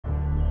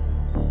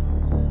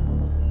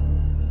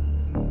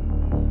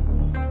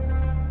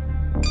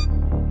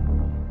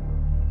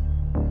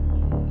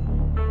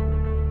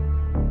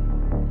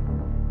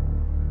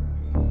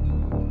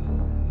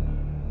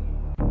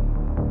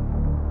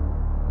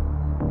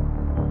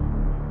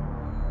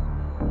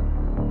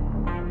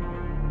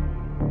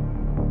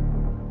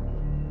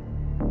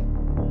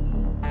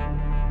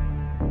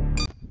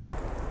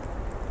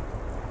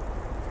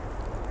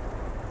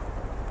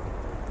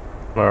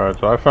Alright,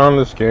 so I found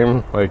this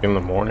game like in the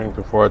morning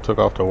before I took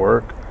off to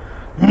work.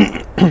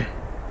 And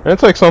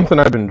it's like something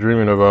I've been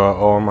dreaming about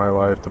all my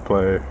life to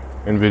play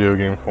in video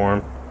game form.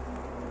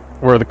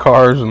 Where the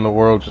cars in the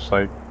world just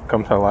like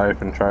come to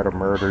life and try to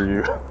murder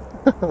you.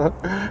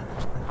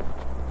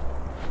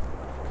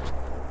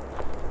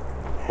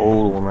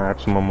 Total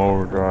maximum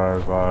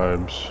overdrive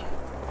vibes.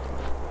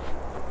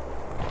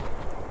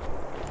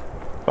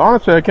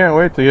 Honestly, I can't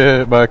wait to get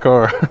hit by a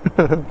car.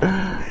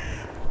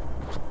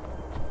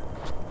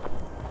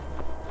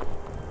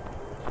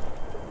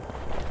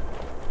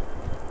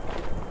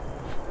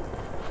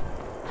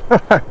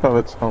 I know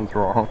that sounds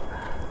wrong.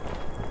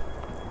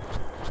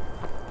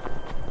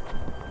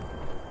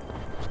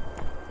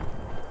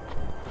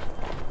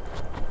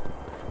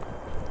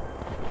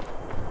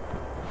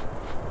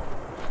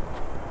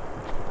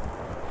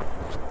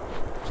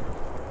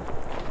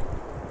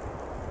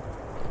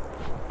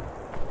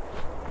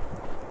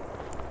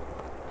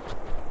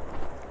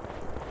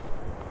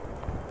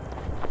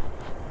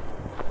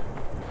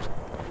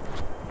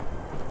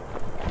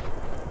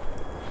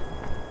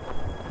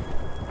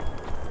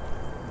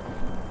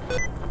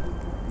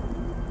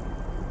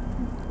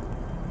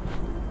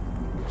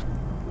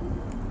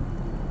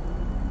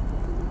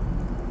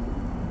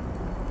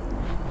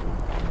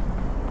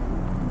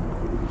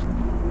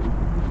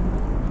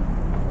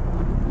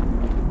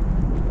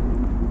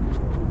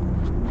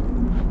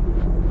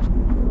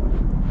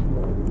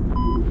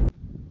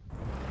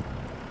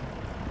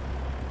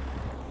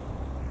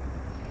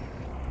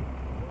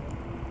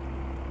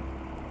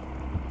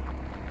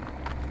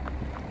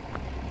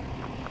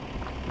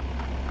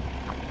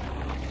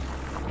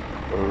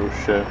 Oh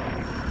shit.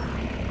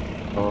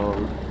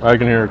 I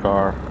can hear a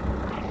car.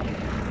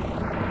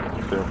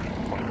 Shit.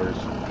 I'm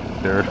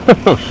scared.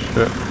 Oh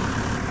shit.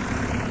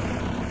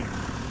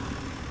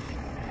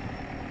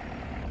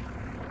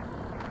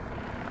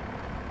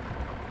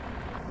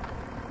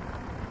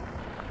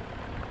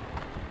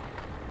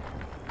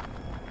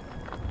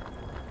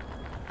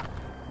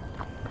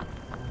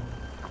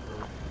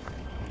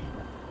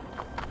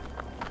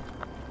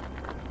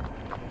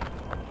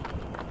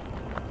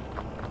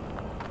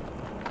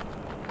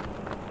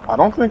 I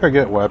don't think I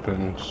get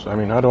weapons. I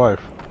mean, how do I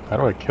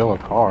kill a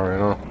car, you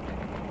know?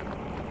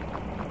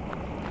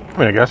 I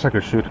mean, I guess I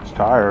could shoot its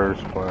tires,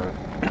 but...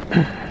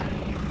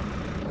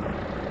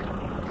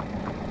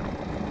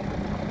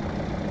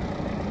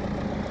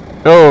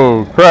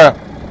 Oh, crap!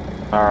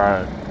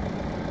 Alright.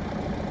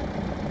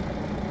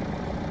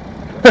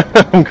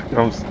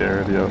 I'm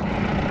scared, yo.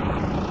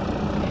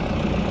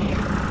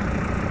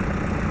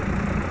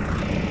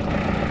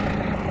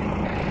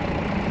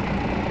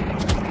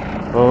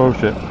 Oh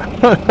shit.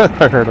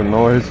 I heard a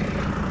noise.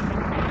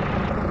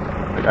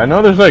 Like, I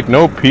know there's like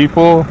no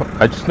people,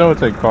 I just know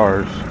it's like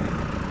cars.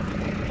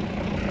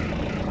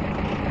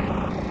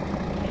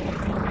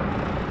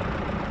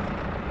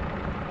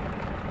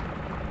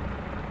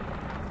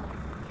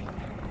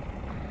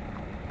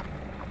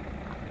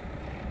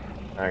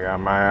 I got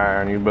my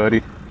eye on you,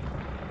 buddy.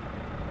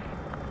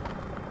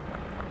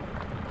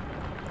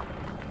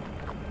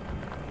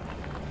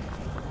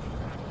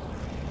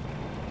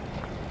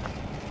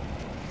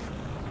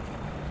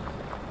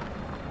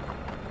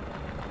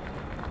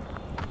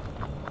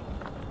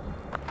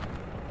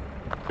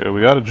 Yeah,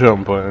 we got a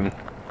jump button.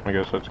 I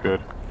guess that's good,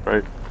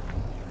 right?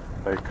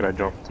 Like, could I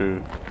jump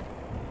to...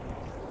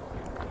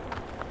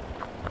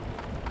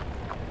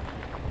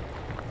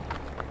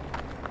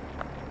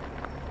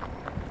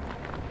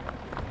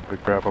 Holy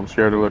crap, I'm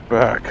scared to look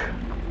back.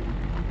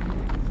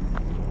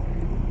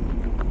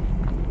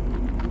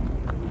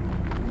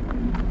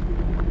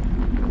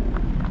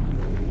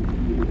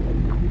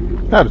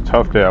 I had a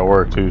tough day at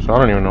work too, so I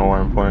don't even know why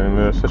I'm playing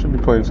this. I should be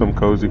playing some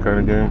cozy kind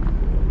of game.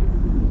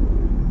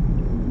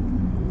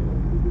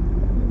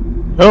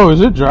 Oh,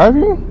 is it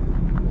driving?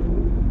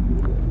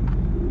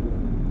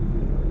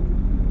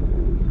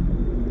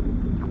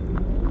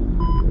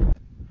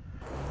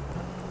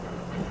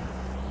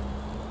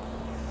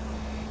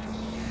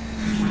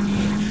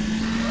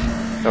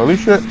 Holy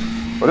shit.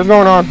 What is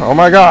going on? Oh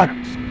my god.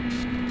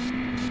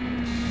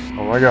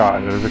 Oh my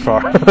god, there's a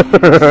car.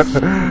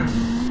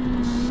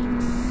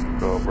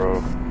 Go,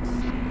 bro.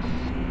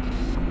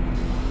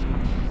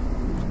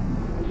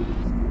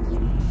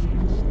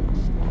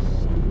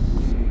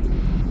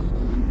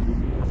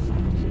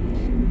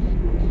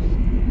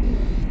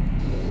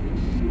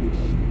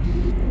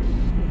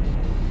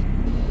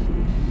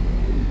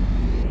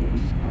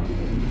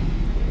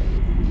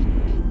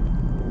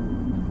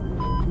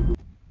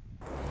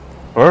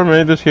 Whoever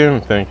made this game,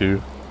 thank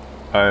you.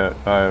 I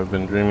have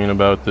been dreaming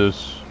about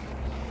this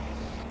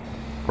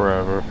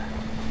forever.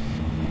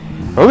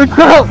 Holy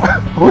crap!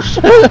 Oh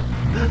shit!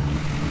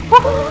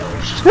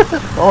 Oh shit!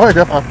 Oh my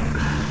god!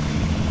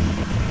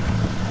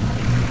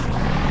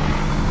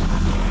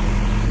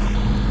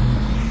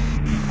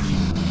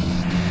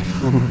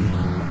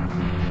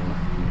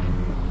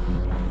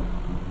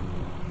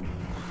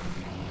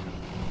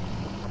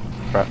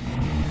 Crap.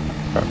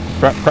 Crap,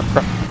 crap, crap,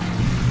 crap.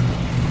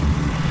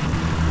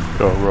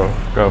 Go, bro,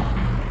 go.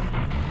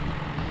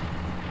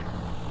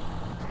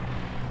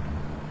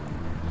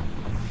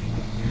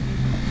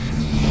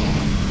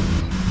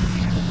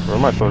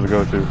 am I supposed to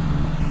go to?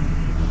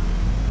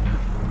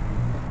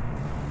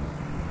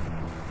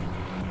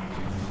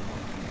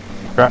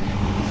 Crap.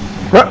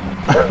 Crap!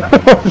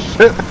 Oh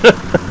shit!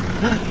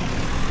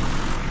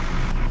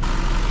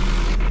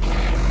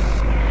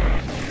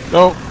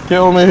 Don't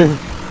kill me!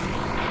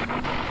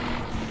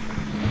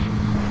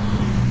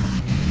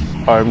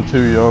 I'm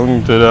too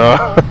young to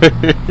die.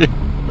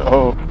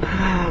 No.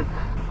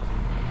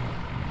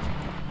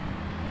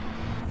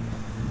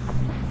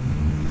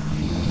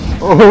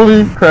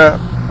 Holy crap.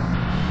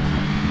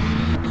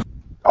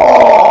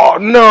 Oh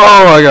no!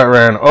 I got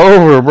ran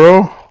over,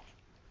 bro.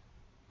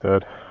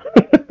 Dead.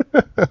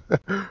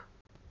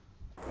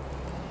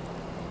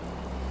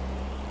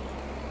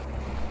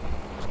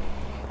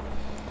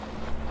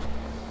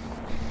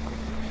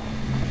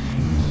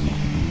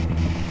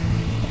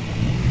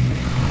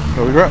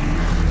 Holy crap.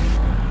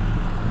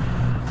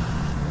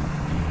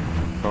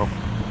 Oh.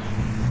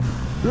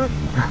 Good.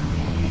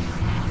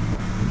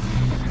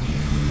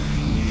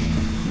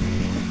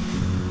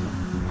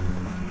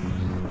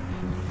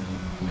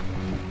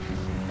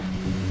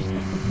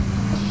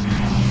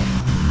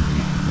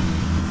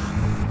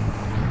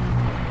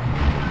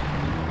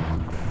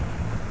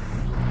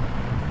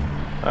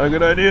 Not a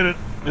good idea to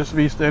just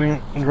be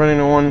standing and running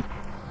in one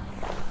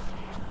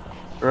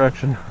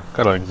direction.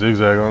 Gotta like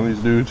zigzag on these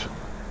dudes.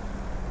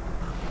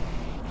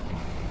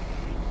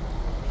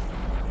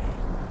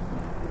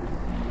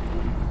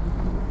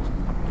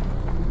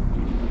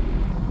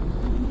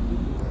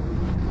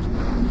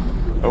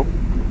 Oh.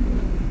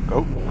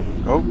 Go.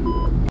 Go.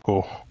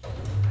 Cool.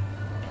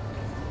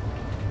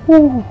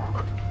 Woo.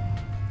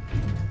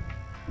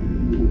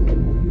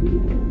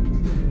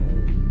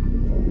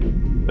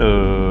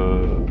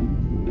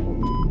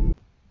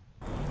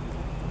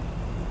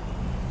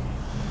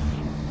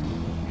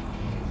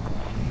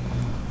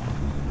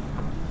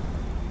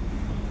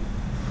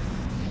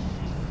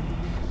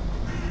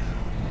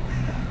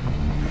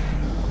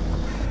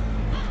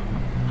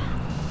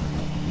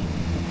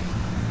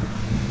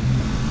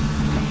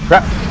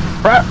 Crap!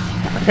 Crap!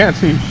 I can't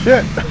see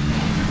shit!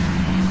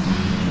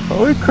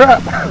 Holy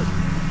crap!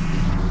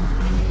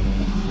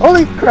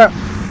 Holy crap!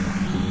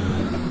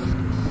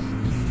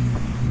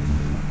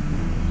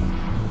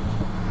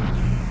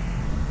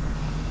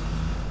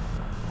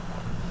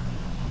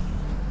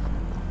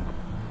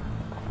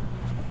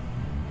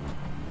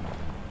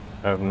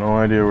 I have no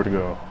idea where to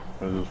go.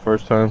 This is the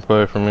first time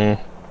play for me. I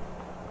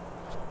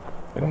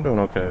think I'm doing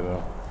okay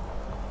though.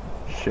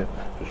 Shit,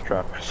 just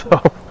trapped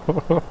myself.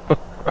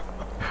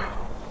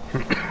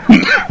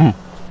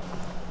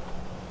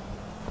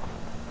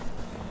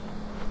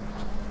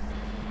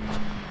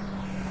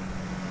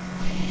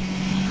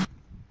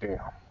 Damn.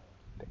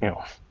 Damn.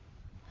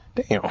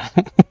 Damn.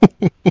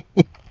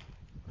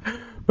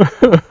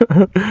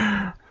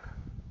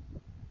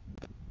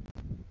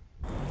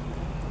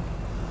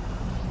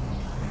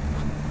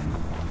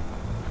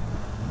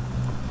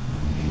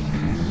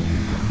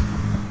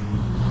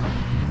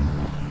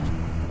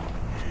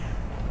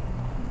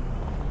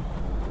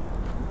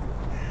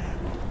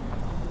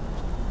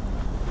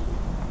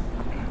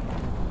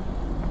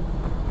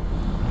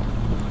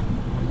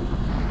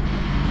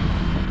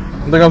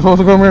 I think I'm supposed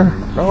to come here?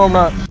 No, I'm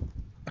not.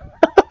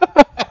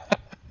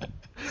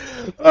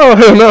 Oh,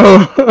 hell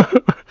no.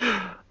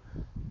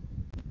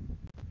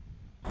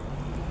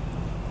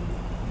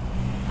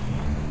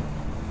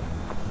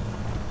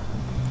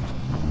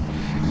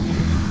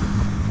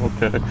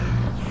 Okay.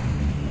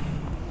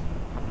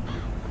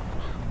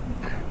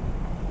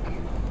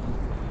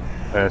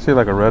 Hey, I see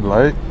like a red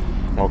light.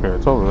 Okay,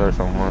 it's over there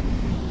somewhere.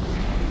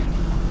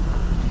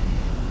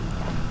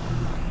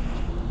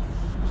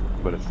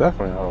 But it's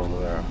definitely not over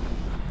there.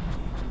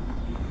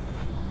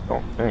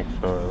 Don't think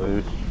so, at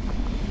least.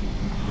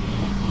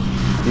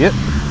 Yep.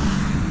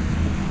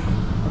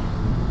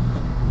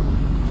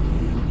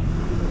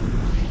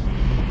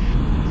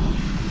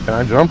 Can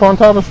I jump on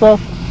top of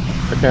stuff?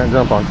 I can't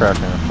jump on crash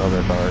cans.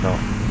 Okay, sorry, no.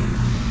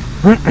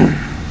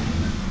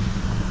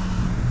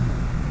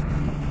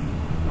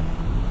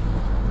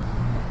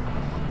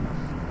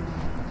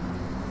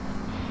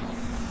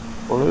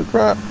 Holy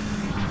crap.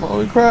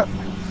 Holy crap.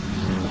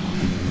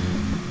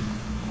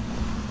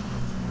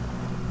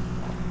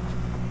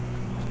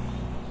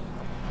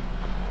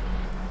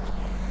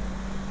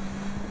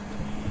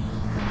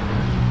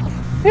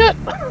 Shit!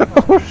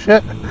 Oh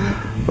shit!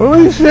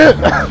 Holy shit!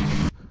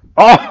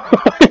 Oh,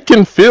 I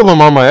can feel them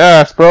on my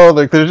ass, bro.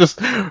 Like they're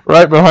just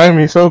right behind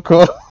me, so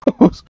close.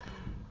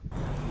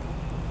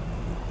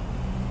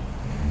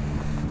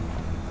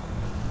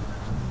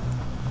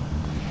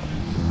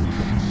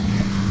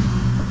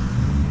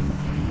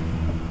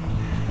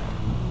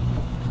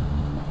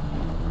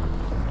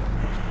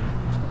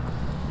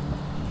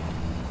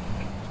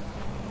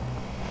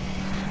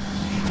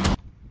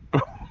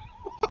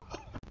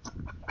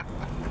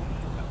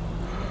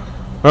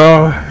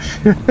 Oh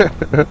shit!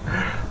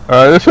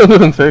 Alright, this one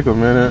doesn't take a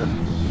minute.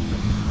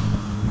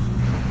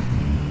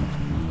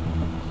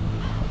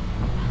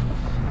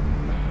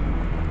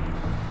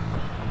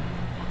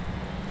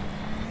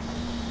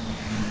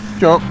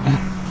 Jump.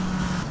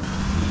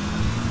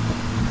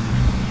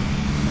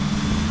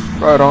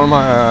 Right on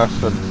my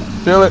ass and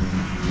feel it.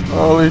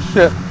 Holy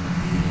shit.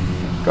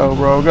 Go,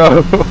 bro,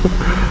 go.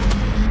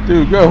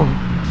 Dude, go.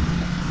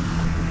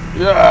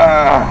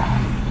 Yeah.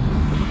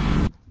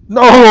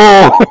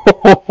 No.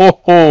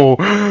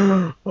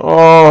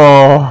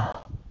 Oh.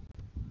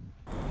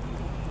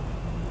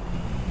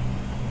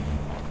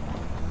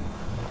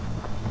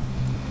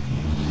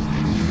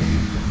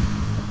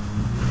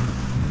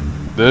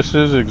 This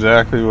is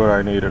exactly what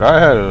I needed. I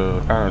had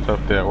a kind of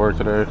tough day at work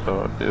today,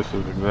 so this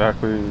is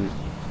exactly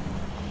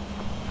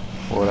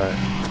what I...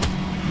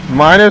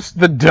 Minus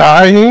the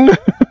dying?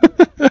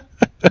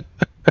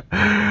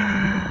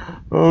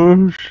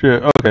 Oh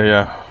shit. Okay,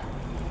 yeah.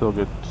 Still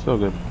good. Still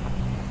good.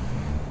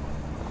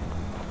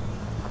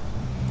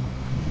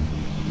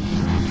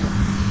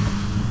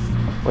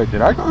 Wait,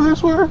 did I go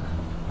this way?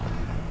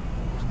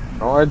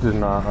 No, I did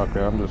not.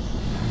 Okay, I'm just...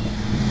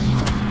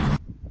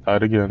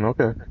 Died again.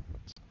 Okay.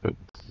 This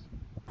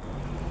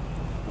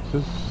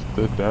is...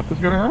 The death is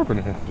gonna happen.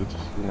 It's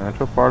a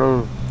natural part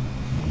of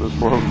this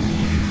world's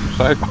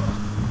cycle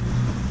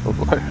of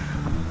life.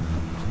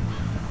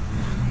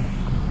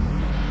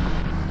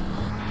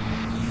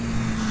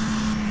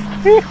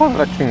 Hijo de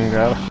la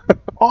chingada.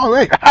 Oh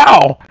wait,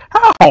 how?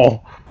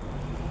 How?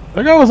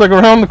 That guy was like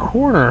around the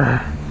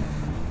corner.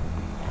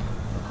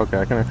 Okay,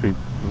 I can actually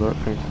look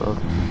and stuff.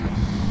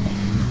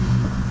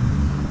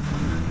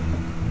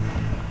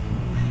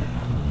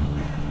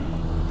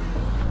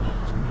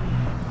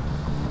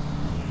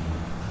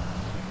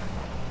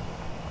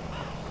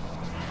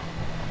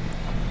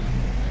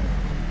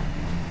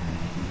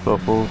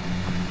 Shuffle.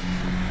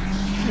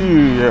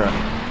 Yeah.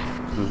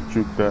 Just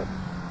juke that.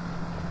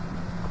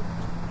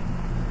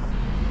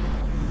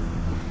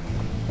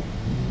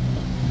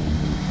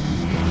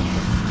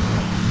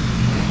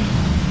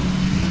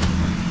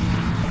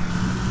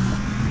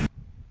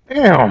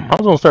 Damn, I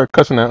was gonna start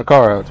cussing that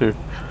car out too.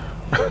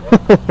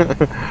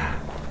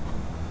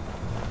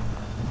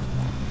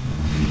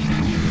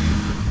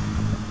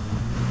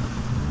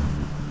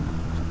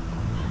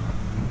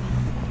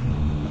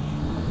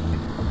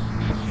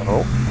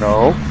 No,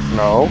 no,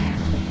 no.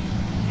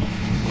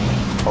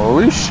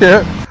 Holy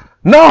shit.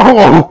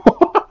 No!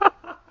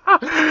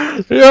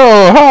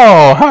 Yo,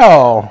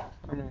 how?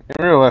 I mean,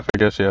 in real life, I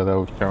guess, yeah, that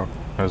would count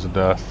as a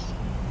death.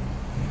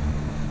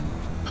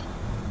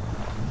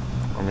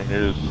 I mean,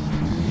 there's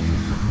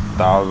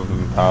thousands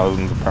and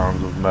thousands of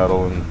pounds of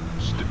metal and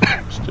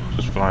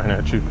just flying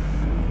at you.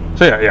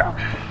 So yeah.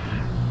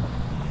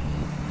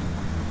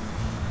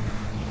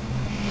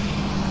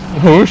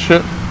 Oh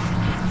shit.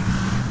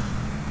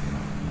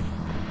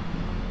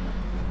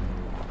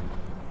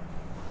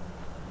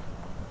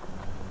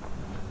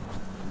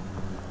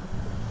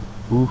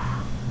 Oof.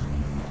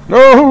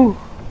 No!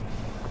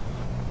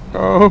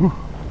 No!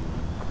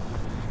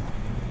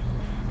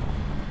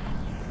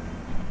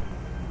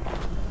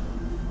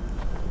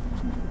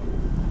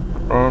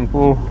 Run,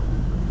 fool.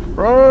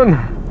 Run!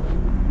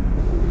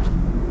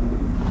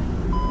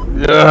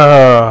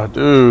 Yeah,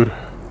 dude.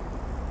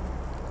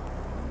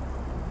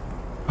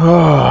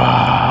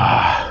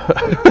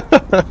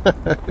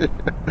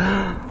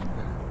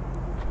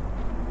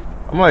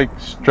 I'm like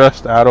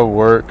stressed out of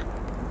work,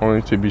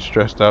 only to be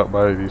stressed out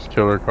by these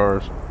killer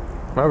cars.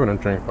 I'm having a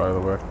drink, by the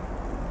way.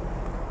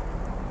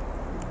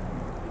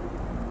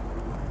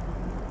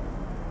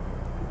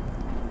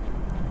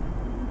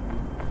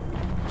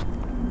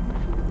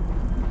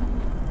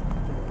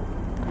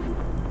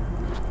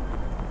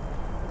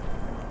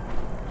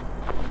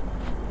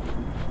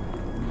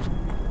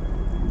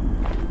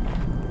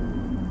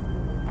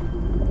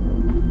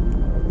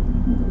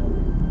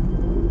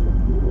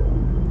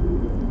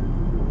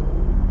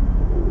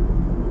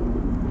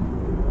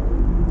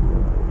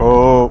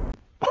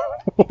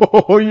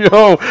 Oh,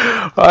 yo,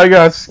 I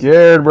got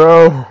scared,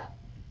 bro.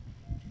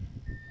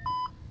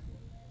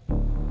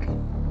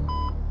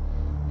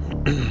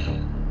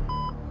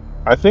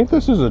 I think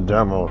this is a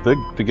demo.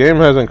 The game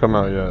hasn't come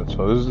out yet,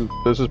 so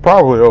this is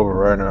probably over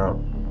right now.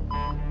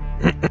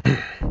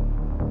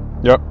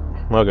 Yep.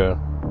 Okay.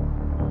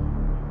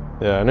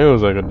 Yeah, I knew it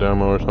was like a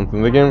demo or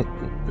something. The game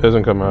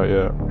hasn't come out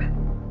yet,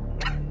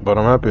 but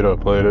I'm happy to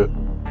have played it.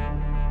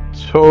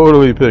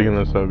 Totally picking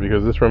this up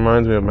because this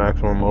reminds me of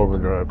Maximum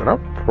Overdrive, and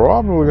I'm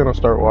probably gonna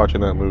start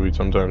watching that movie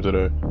sometime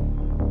today.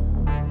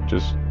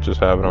 Just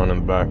have it on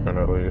in the background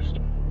at least.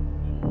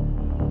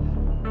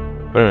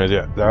 But anyways,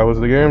 yeah, that was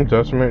the game,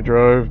 Decimate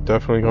Drive.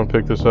 Definitely gonna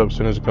pick this up as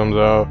soon as it comes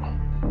out.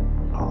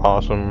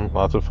 Awesome,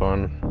 lots of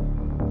fun.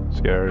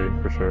 Scary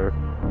for sure.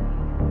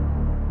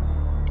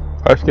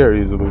 I scare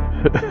easily.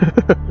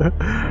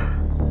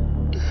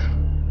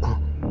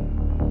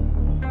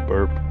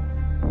 Burp.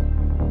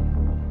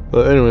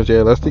 But anyways,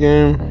 yeah, that's the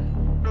game.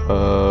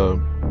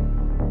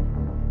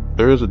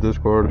 There is a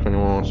Discord if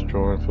anyone wants to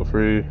join. Feel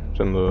free.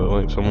 Send the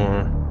link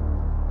somewhere.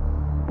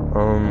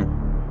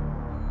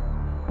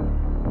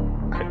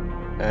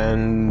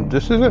 And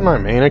this isn't my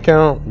main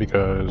account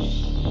because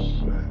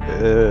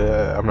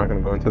I'm not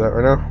gonna go into that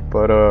right now.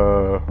 But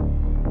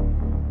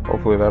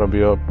hopefully that'll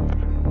be up.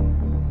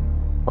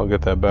 I'll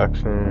get that back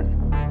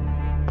soon.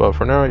 But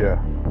for now,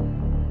 yeah.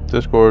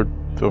 Discord,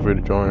 feel free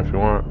to join if you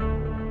want.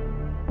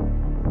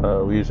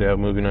 We usually have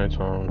movie nights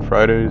on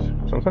Fridays,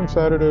 sometimes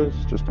Saturdays,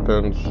 just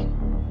depends.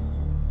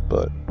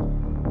 But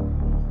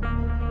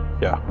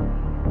yeah.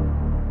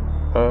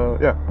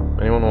 Yeah.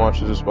 Anyone who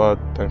watches this VOD,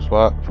 thanks a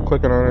lot for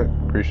clicking on it.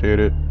 Appreciate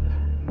it.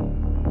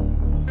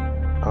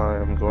 I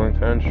am going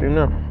to end stream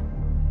now.